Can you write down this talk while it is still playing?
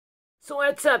So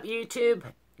what's up, YouTube?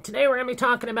 Today we're going to be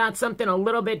talking about something a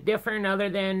little bit different other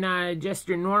than just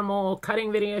your normal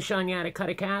cutting video showing you how to cut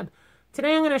a cab.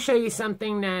 Today I'm going to show you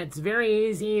something that's very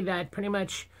easy that pretty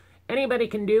much anybody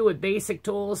can do with basic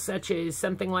tools such as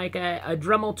something like a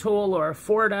Dremel tool or a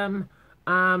Foredom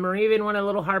or even one of the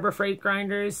little Harbor Freight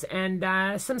grinders and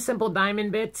some simple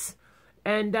diamond bits.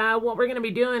 And what we're going to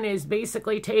be doing is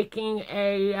basically taking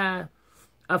a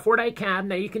Fordite cab.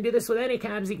 Now, you can do this with any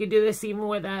cabs. You can do this even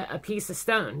with a piece of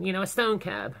stone, you know, a stone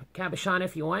cab, Cabochon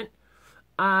if you want.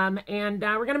 And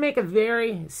we're going to make a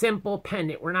very simple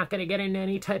pendant. We're not going to get into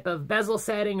any type of bezel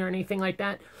setting or anything like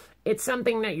that. It's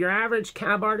something that your average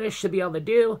cab artist should be able to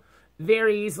do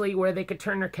very easily, where they could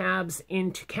turn their cabs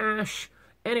into cash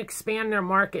and expand their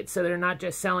market so they're not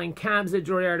just selling cabs to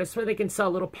jewelry artists, where they can sell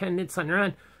little pendants on their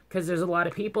own. Because there's a lot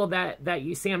of people that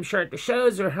you see, I'm sure, at the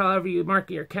shows or however you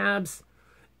market your cabs,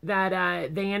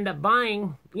 that they end up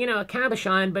buying, you know, a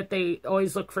cabochon, but they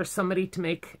always look for somebody to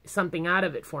make something out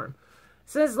of it for them.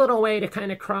 So this is a little way to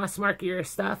kind of cross-market your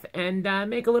stuff and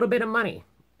make a little bit of money.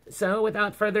 So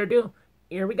without further ado,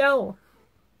 here we go.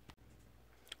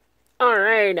 All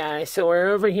right, so we're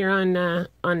over here on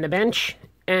the bench,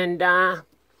 and what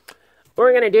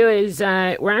we're going to do is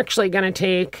we're actually going to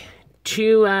take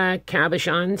two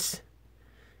cabochons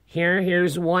here.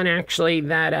 Here's one actually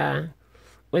that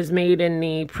was made in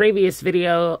the previous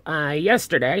video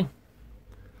yesterday,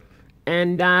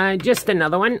 and just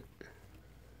another one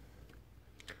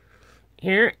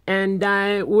here, and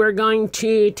we're going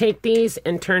to take these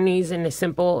and turn these into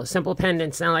simple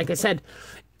pendants. Now, like I said,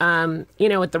 you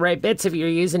know, with the right bits, if you're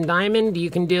using diamond, you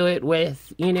can do it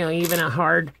with, you know, even a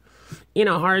hard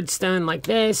stone like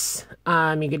this.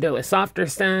 You could do it with softer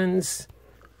stones,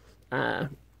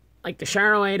 like the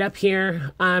Charolite up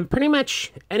here. Pretty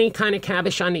much any kind of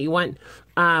cabochon that you want.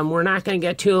 We're not going to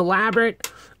get too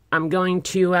elaborate. I'm going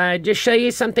to just show you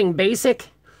something basic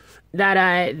that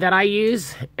I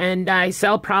use, and I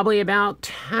sell probably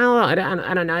about, I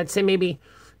don't know, I'd say maybe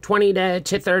 20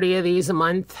 to 30 of these a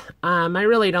month. I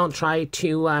really don't try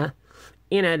to,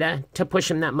 you know, to push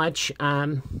them that much.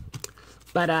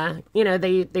 But, you know,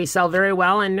 they sell very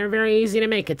well, and they're very easy to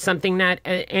make. It's something that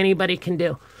anybody can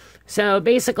do. So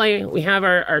basically, we have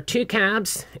our two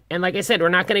cabs, and like I said, we're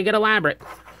not going to get elaborate.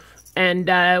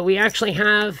 And we actually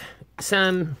have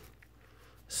some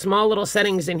small little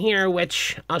settings in here,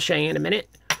 which I'll show you in a minute,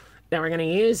 that we're going to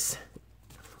use.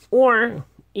 Or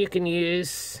you can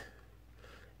use,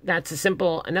 that's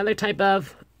another type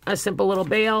of a simple little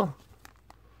bail.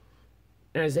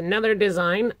 There's another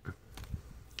design.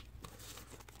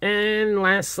 And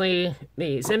lastly,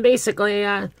 these. And basically,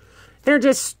 they're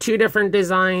just two different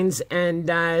designs, and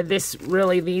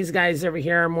these guys over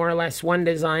here are more or less one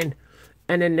design,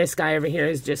 and then this guy over here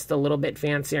is just a little bit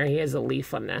fancier. He has a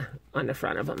leaf on the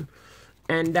front of him.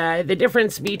 And the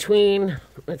difference between,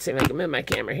 let's see if I can move my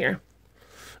camera here.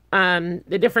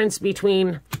 The difference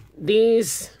between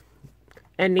these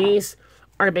and these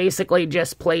are basically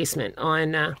just placement.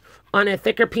 On a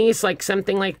thicker piece, like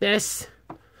something like this,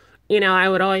 you know, I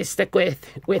would always stick with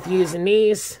using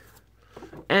these.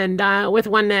 And with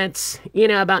one that's, you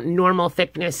know, about normal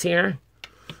thickness here,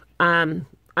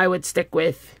 I would stick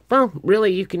with, well,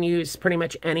 really, you can use pretty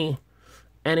much any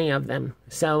of them.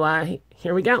 So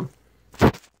here we go.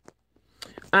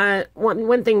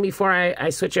 One thing before I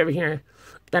switch over here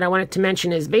that I wanted to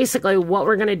mention is basically what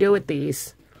we're going to do with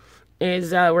these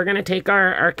is we're going to take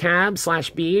our cab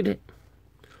 / bead,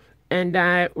 and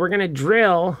we're going to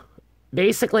drill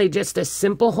basically just a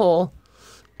simple hole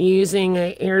using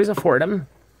here's a Foredom.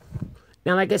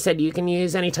 Now, like I said, you can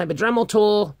use any type of Dremel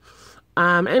tool,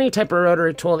 any type of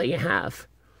rotary tool that you have.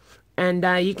 And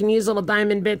you can use little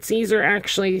diamond bits. These are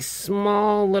actually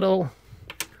small little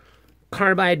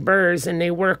carbide burrs, and they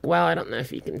work well. I don't know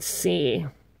if you can see.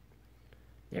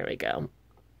 There we go.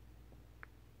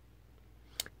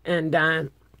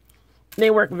 And they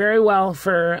work very well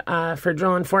for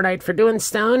drilling Fordite. For doing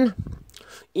stone,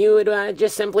 you would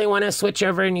just simply want to switch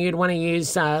over, and you'd want to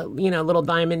use, you know, little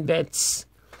diamond bits.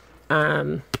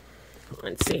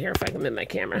 Let's see here if I can move my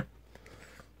camera.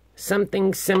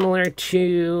 Something similar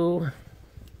to,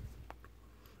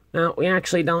 we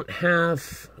actually don't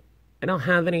have, I don't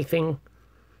have anything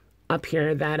up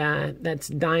here that that's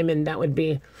diamond. That would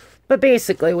be, but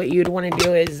basically what you'd want to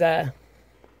do is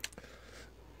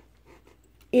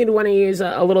you'd want to use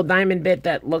a little diamond bit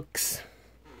that looks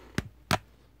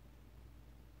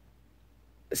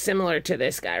similar to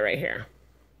this guy right here.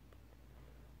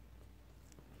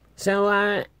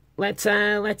 So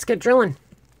let's get drilling.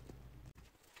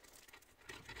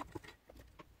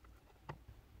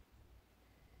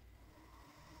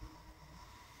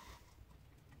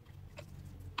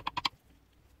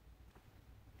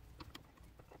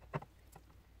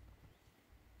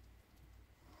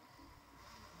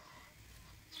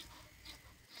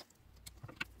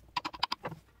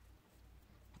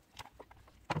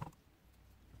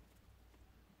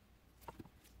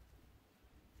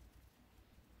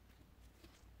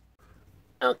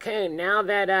 Okay, now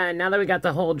that we got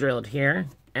the hole drilled here,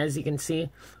 as you can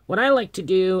see, what I like to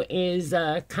do is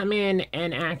come in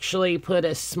and actually put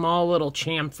a small little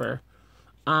chamfer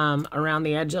around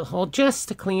the edge of the hole just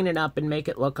to clean it up and make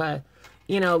it look a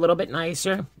little bit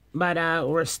nicer. But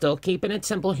we're still keeping it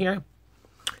simple here.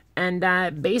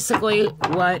 And basically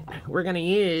what we're going to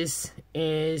use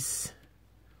is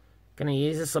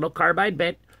this little carbide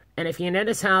bit. And if you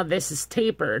notice how this is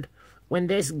tapered, when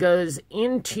this goes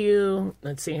into,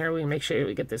 let's see here, we can make sure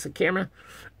we get this on camera.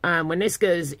 When this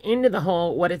goes into the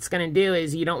hole, what it's going to do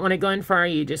is you don't want to go in far,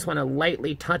 you just want to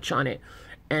lightly touch on it.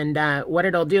 And what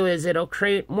it'll do is it'll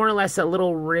create more or less a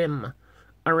little rim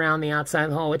around the outside of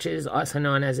the hole, which is also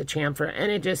known as a chamfer,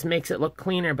 and it just makes it look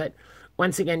cleaner. But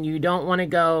once again, you don't want to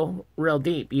go real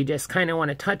deep. You just kind of want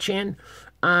to touch in.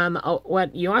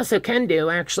 What you also can do,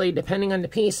 actually, depending on the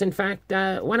piece, in fact,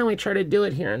 why don't we try to do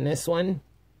it here on this one?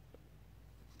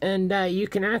 And you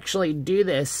can actually do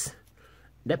this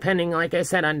depending, like I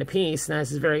said, on the piece. Now,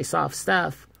 this is very soft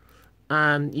stuff.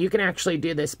 You can actually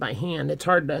do this by hand. It's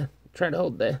hard to try to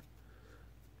hold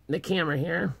the camera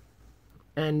here.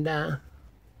 And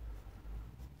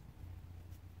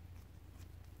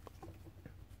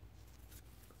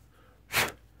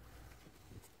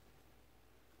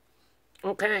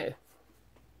okay.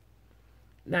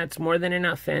 That's more than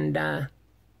enough. And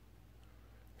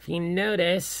if you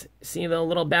notice, see the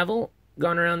little bevel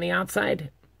going around the outside?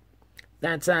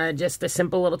 That's just a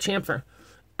simple little chamfer.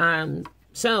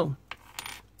 So,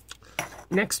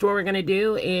 next what we're going to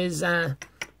do is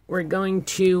we're going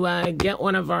to get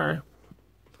one of our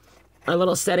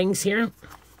little settings here.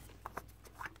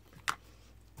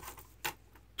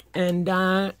 And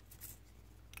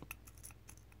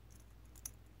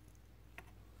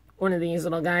one of these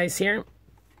little guys here.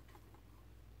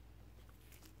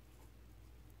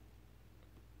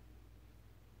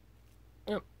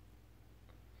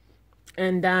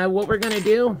 And what we're going to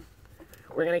do,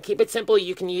 we're going to keep it simple.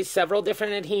 You can use several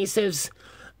different adhesives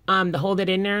to hold it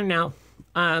in there. Now,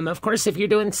 of course, if you're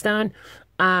doing stone,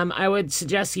 I would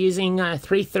suggest using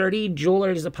 330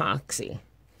 jeweler's epoxy.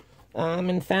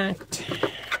 In fact,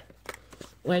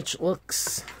 which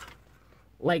looks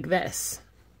like this.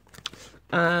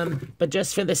 But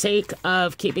just for the sake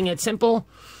of keeping it simple,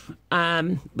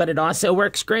 but it also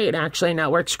works great, actually. Now,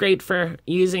 it works great for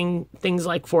using things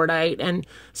like Fordite and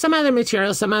some other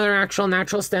materials, some other actual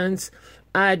natural stones,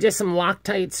 just some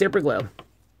Loctite super glue.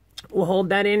 We'll hold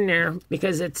that in there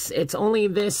because it's only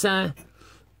this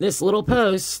this little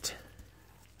post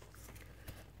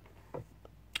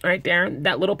right there.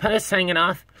 That little post hanging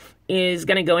off is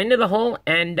going to go into the hole,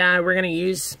 and we're going to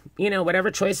use, whatever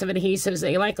choice of adhesives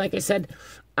that you like. Like I said,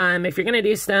 if you're going to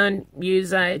do stone,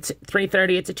 use it's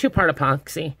 330. It's a 2-part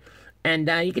epoxy, and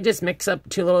you can just mix up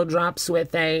 2 little drops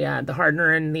with the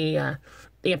hardener and the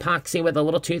epoxy with a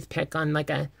little toothpick on like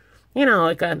a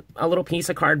little piece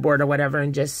of cardboard or whatever,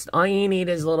 and just all you need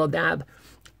is a little dab.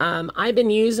 I've been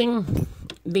using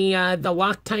the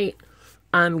Loctite,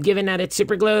 given that it's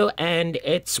super glue, and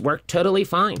it's worked totally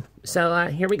fine. So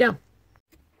here we go.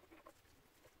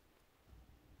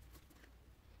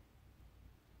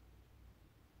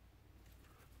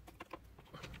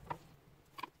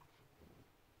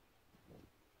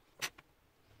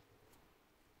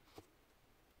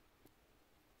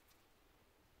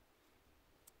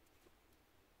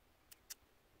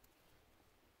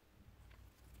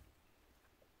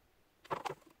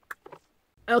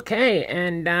 Okay,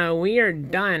 and we are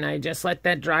done. I just let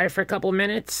that dry for a couple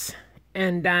minutes,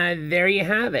 and there you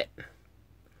have it.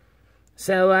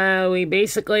 So we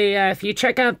basically, if you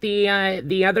check out the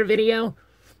other video,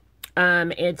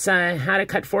 it's how to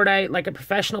cut Fordite like a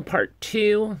professional part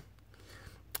 2.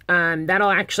 That'll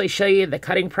actually show you the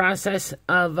cutting process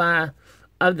of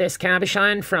this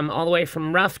cabochon, from all the way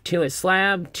from rough to a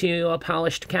slab to a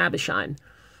polished cabochon.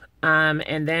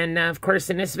 And then, of course,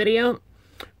 in this video,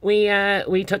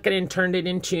 we took it and turned it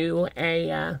into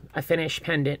a finished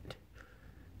pendant.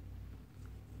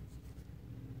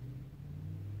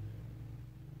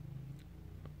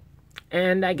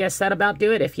 And I guess that about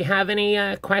do it. If you have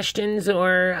any questions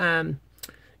or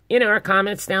or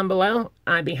comments down below,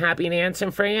 I'd be happy to answer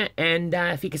them for you. And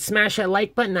if you could smash that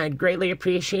like button, I'd greatly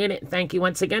appreciate it. Thank you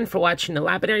once again for watching the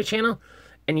Lapidary channel,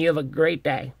 and you have a great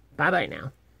day. Bye bye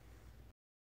now.